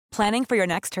Planning for your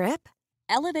next trip?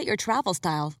 Elevate your travel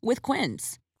style with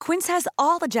Quince. Quince has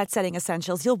all the jet-setting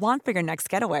essentials you'll want for your next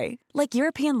getaway, like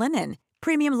European linen,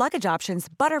 premium luggage options,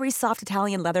 buttery soft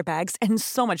Italian leather bags, and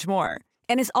so much more.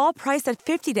 And is all priced at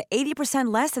 50 to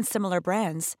 80% less than similar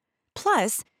brands.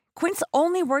 Plus, Quince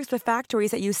only works with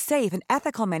factories that use safe and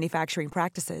ethical manufacturing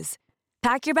practices.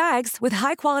 Pack your bags with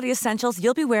high-quality essentials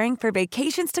you'll be wearing for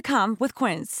vacations to come with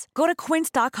Quince. Go to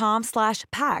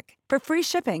quince.com/pack for free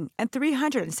shipping and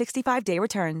 365-day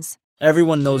returns.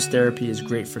 Everyone knows therapy is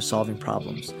great for solving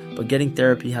problems, but getting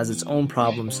therapy has its own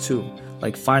problems too,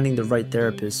 like finding the right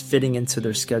therapist, fitting into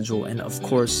their schedule, and of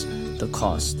course, the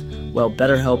cost. Well,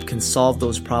 BetterHelp can solve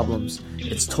those problems.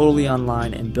 It's totally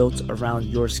online and built around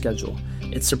your schedule.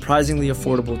 It's surprisingly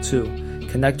affordable too.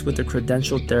 Connect with a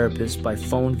credentialed therapist by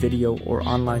phone, video, or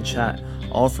online chat,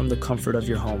 all from the comfort of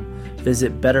your home.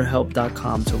 Visit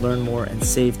BetterHelp.com to learn more and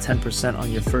save 10%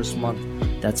 on your first month.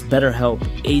 That's BetterHelp,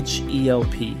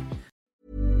 H-E-L-P.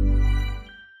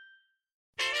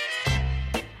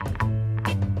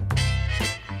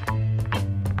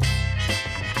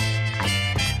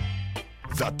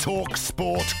 The Talk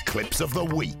Sport Clips of the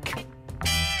Week.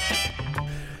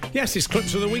 Yes, it's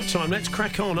Clips of the Week time. Let's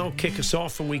crack on. I'll kick us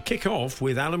off, and we kick off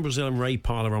with Alan Brazil and Ray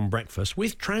Parlour on breakfast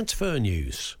with transfer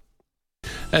news.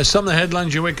 Some of the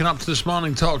headlines you're waking up to this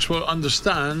morning. TalkSport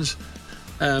understands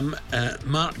Mark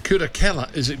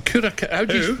Cucurella. Is it Cucurella? How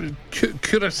do you...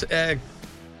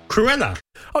 Cruella.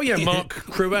 Oh, yeah, Mark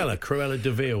Cruella. Cruella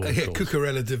de Vil.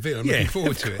 Cucurella de Vil. I'm looking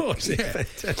forward to it. Of course, yeah.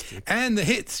 Fantastic. And the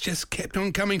hits just kept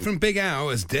on coming from Big Al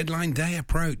as deadline day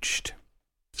approached.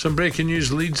 Some breaking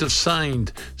news. Leeds have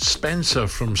signed Spencer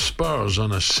from Spurs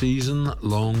on a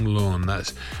season-long loan.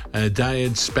 That's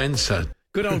Diad Spencer.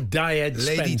 Good old Diad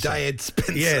Spencer. Lady Diad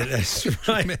Spencer. Yeah, that's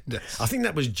right. Tremendous. I think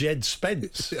that was Jed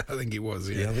Spence. I think it was,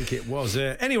 yeah. I think it was.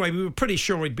 Anyway, we were pretty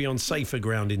sure he'd be on safer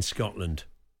ground in Scotland.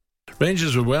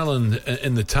 Rangers were well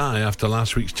in the tie after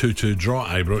last week's 2-2 draw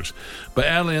at Ibrox, but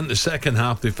early in the second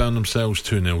half they found themselves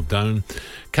 2-0 down.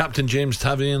 Captain James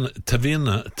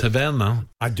Taverna.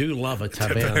 I do love a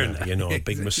taverna, you know, a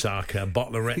big moussaka, a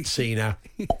bottle of Retsina.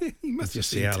 He must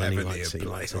Just have see seen Alan, he Tavernier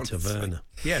likes play, a taverna.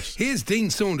 Yes. Here's Dean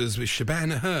Saunders with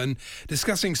Shabana Hearn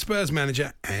discussing Spurs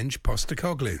manager Ange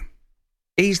Postecoglou.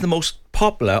 He's the most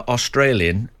popular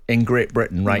Australian in Great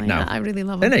Britain right now. I really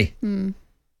love him. Isn't he? Mm.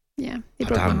 Yeah. I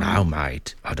don't know,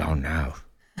 mate. I don't know.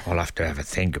 I'll have to ever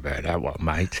think about that one,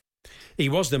 mate. He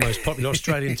was the most popular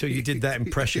Australian until you did that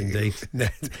impression, Dean. Now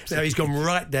he's gone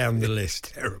right down the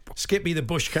list. Terrible. Skippy the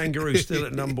Bush Kangaroo still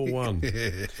at number one.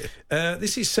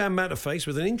 This is Sam Matterface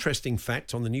with an interesting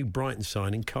fact on the new Brighton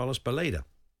signing, Carlos Baleda.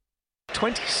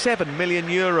 27 million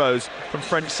euros from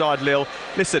French side Lille.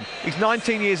 Listen, he's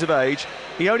 19 years of age.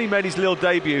 He only made his Lille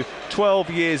debut 12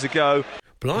 years ago.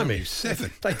 Blimey,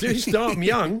 7. They do start him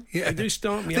young. Yeah. They do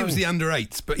start him I think young. it was the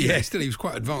under-8s, but yeah, still he was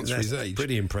quite advanced That's for his age.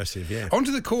 pretty impressive, yeah. On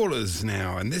to the callers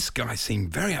now, and this guy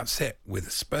seemed very upset with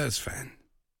a Spurs fan.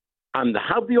 And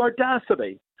have the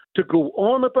audacity to go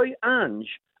on about Ange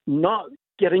not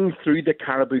getting through the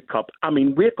Carabao Cup. I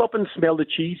mean, wake up and smell the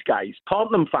cheese, guys.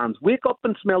 Tottenham fans, wake up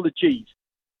and smell the cheese.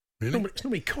 Really? It's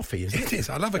normally coffee, isn't it? It is.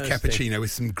 I love a cappuccino with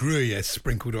some Gruyere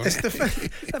sprinkled on it.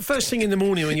 That first thing in the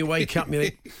morning when you wake up and you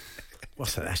think,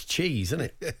 what's that? That's cheese, isn't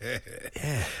it?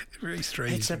 Yeah. Very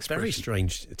strange. It's a very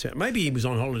strange term. Maybe he was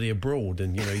on holiday abroad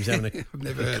and, you know, he's having a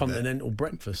continental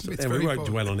breakfast. It's we won't very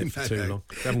dwell on it for too long.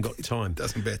 We haven't got time.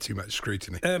 Doesn't bear too much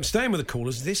scrutiny. Staying with the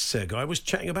callers, this guy was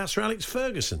chatting about Sir Alex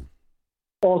Ferguson.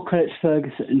 All credit to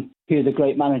Ferguson. He was a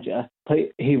great manager, but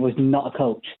he was not a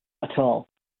coach at all.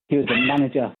 He was a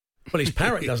manager. Well, his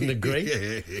parrot doesn't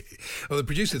agree. Well, the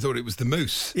producer thought it was the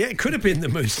moose. Yeah, it could have been the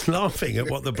moose laughing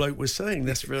at what the bloke was saying.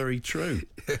 That's very true.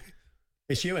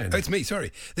 It's you, Andy. Oh, it's me,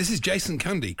 sorry. This is Jason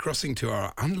Cundy crossing to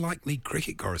our unlikely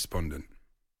cricket correspondent.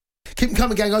 Keep them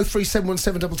coming, gang.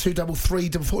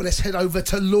 03712223344. Let's head over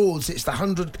to Lords. It's the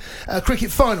 100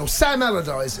 cricket final. Sam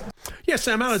Allardyce. Yes,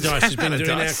 Sam Allardyce has been doing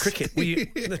our cricket.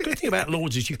 The good thing about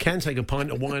Lords is you can take a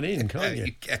pint of wine in, can't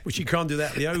you? Which you can't do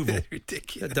that at the Oval.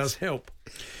 Ridiculous. That does help.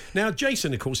 Now,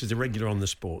 Jason, of course, is a regular on the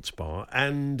Sports Bar,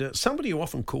 and somebody who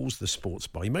often calls the Sports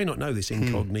Bar, you may not know this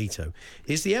incognito,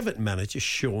 is the Everton manager,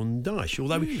 Sean Dyche,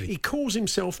 although he calls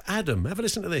himself Adam. Have a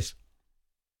listen to this.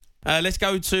 Let's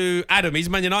go to Adam. He's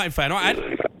a Man United fan, right,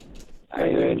 Adam?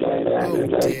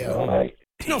 Oh, dear.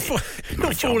 Not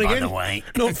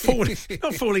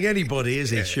fooling anybody,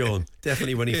 is he, Sean?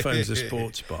 Definitely when he phones the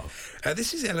Sports Bar.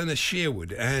 This is Eleanor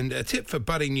Sherwood, and a tip for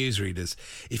budding newsreaders.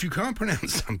 If you can't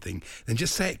pronounce something, then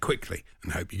just say it quickly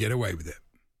and hope you get away with it.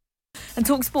 And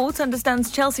TalkSport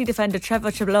understands Chelsea defender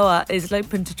Trevor Chabloa is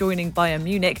open to joining Bayern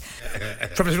Munich.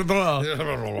 Trevor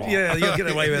Chabloa. Yeah, you'll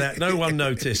get away with that. No one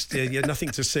noticed. You're nothing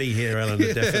to see here,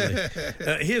 Eleanor,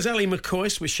 definitely. Here's Ali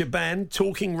McCoist with Shaban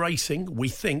talking racing, we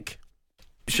think.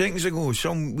 Seconds ago,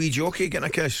 some wee jockey getting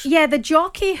a kiss. Yeah, the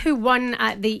jockey who won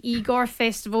at the Igor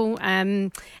Festival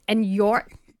in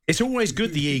York. It's always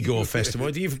good, the Igor Festival.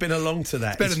 You've been along to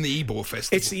that. It's better than the Ebor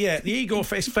Festival. The Igor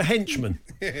Fest for henchmen.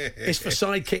 It's for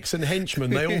sidekicks and henchmen.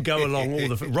 They all go along. All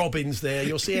the Robins there.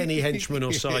 You'll see any henchmen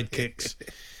or sidekicks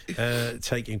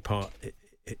taking part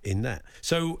in that.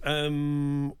 So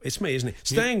it's me, isn't it?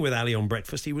 Staying with Ali on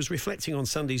breakfast, he was reflecting on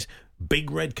Sunday's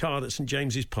big red card at St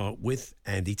James's Park with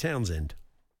Andy Townsend.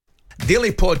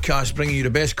 Daily podcast bringing you the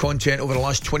best content over the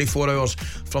last 24 hours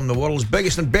from the world's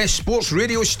biggest and best sports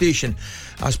radio station.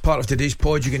 As part of today's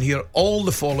pod, you can hear all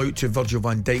the fallout to Virgil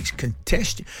van Dijk's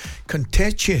contentious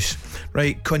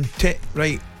red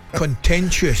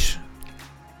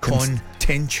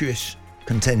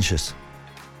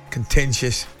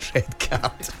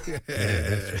card.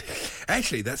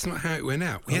 Actually, that's not how it went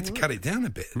out. We had to cut it down a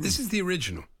bit. This is the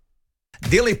original.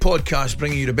 Daily podcast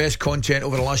bringing you the best content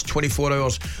over the last 24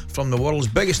 hours from the world's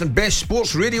biggest and best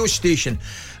sports radio station.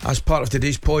 As part of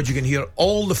today's pod, you can hear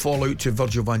all the fallout to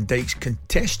Virgil van Dijk's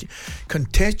contentious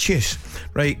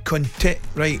red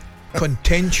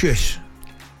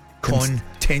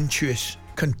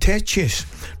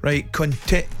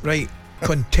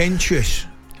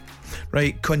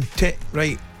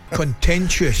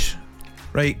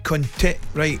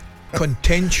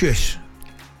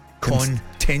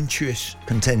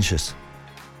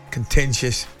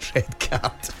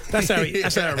card. That's how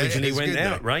it originally went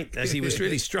out, right? As he was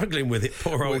really struggling with it,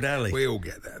 poor old Ali. We all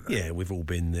get that, though. Yeah, we've all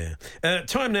been there.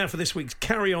 Time now for this week's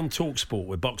Carry On Talk Sport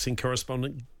with boxing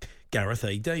correspondent Gareth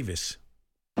A. Davis.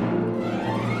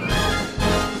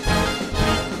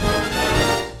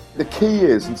 The key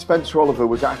is, and Spencer Oliver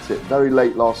was at it very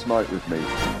late last night with me.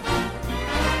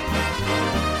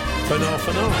 Fanar.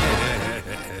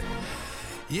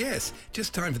 Yes,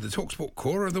 just time for the TalkSport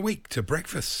Core of the Week to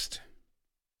breakfast.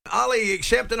 Ali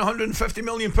accepting £150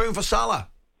 million for Salah.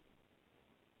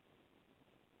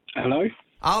 Hello?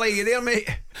 Ali, you there, mate?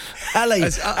 Ali,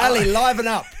 Ali, liven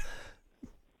up.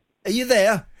 Are you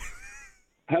there?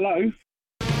 Hello?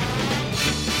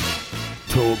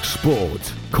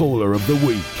 TalkSport Caller of the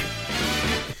Week.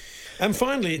 And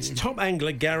finally, it's top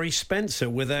angler Gary Spencer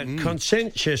with a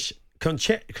contentious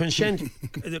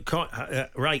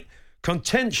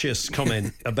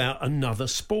comment about another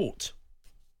sport.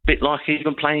 Bit like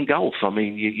even playing golf. I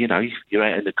mean, you're out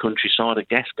in the countryside, I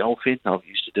guess, golfing. I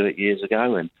used to do it years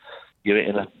ago, and you're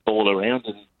hitting a ball around,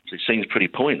 and it seems pretty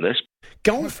pointless.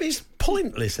 Golf is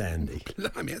pointless, Andy.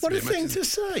 What a thing to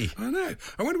say. I know.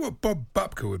 I wonder what Bob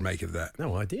Bupka would make of that.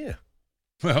 No idea.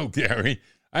 Well, Gary,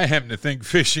 I happen to think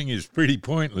fishing is pretty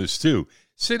pointless, too.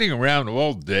 Sitting around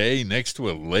all day next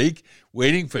to a lake,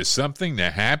 waiting for something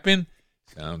to happen,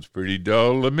 sounds pretty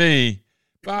dull to me.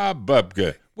 Bob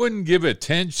Bupka wouldn't give a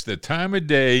tench the time of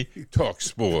day. Talk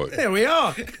sport. There we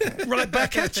are. Right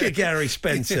back at you, Gary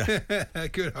Spencer.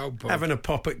 Good old Bob. Having a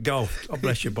pop at golf. God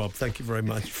bless you, Bob. Thank you very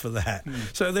much for that.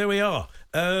 So there we are.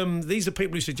 These are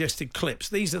people who suggested clips.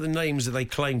 These are the names that they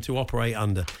claim to operate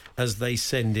under as they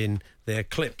send in their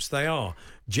clips. They are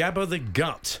Jabba the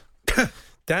Gut,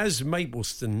 Daz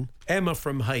Mapleston, Emma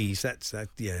from Hayes. That's that,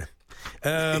 yeah.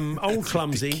 Old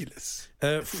Clumsy,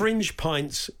 Fringe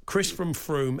Pints, Chris from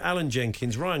Froome, Alan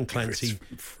Jenkins, Ryan Clancy,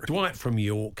 Dwight from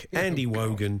York, Andy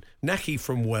Wogan, Naki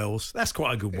from Wells. That's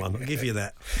quite a good one, I'll give you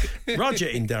that. Roger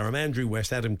in Durham, Andrew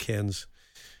West, Adam Cairns,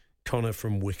 Connor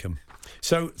from Wickham.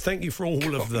 So thank you for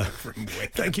all of the.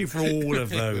 Thank you for all of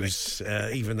those,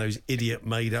 even those idiot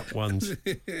made-up ones.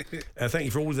 Thank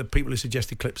you for all of the people who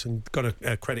suggested clips and got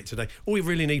a credit today. All we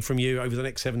really need from you over the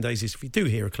next 7 days is if you do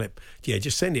hear a clip,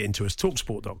 just send it in to us.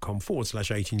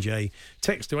 Talksport.com/H&J.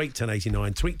 Text to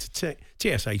 81089. Tweet to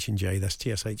TSH&J. That's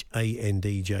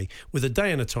TSHANDJ. With a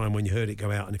day and a time when you heard it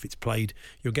go out, and if it's played,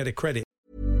 you'll get a credit.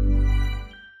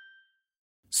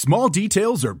 Small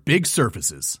details are big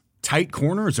surfaces. Tight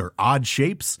corners or odd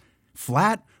shapes,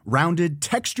 flat, rounded,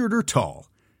 textured, or tall.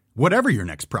 Whatever your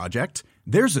next project,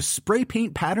 there's a spray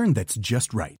paint pattern that's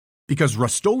just right. Because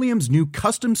Rust-Oleum's new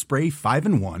Custom Spray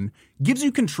 5-in-1 gives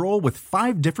you control with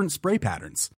 5 different spray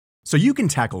patterns. So you can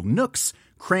tackle nooks,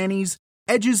 crannies,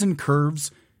 edges, and curves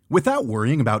without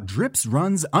worrying about drips,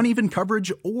 runs, uneven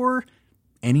coverage, or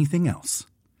anything else.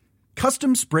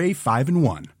 Custom Spray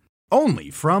 5-in-1. Only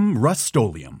from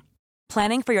Rust-Oleum.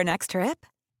 Planning for your next trip?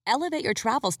 Elevate your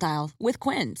travel style with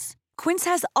Quince. Quince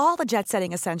has all the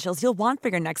jet-setting essentials you'll want for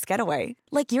your next getaway,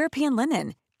 like European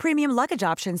linen, premium luggage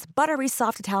options, buttery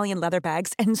soft Italian leather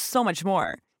bags, and so much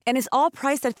more. And is all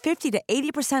priced at 50 to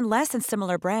 80% less than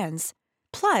similar brands.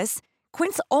 Plus,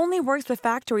 Quince only works with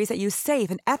factories that use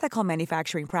safe and ethical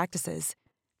manufacturing practices.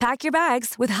 Pack your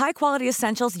bags with high-quality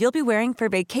essentials you'll be wearing for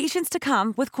vacations to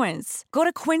come with Quince. Go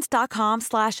to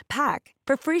quince.com/pack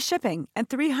for free shipping and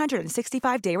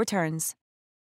 365-day returns.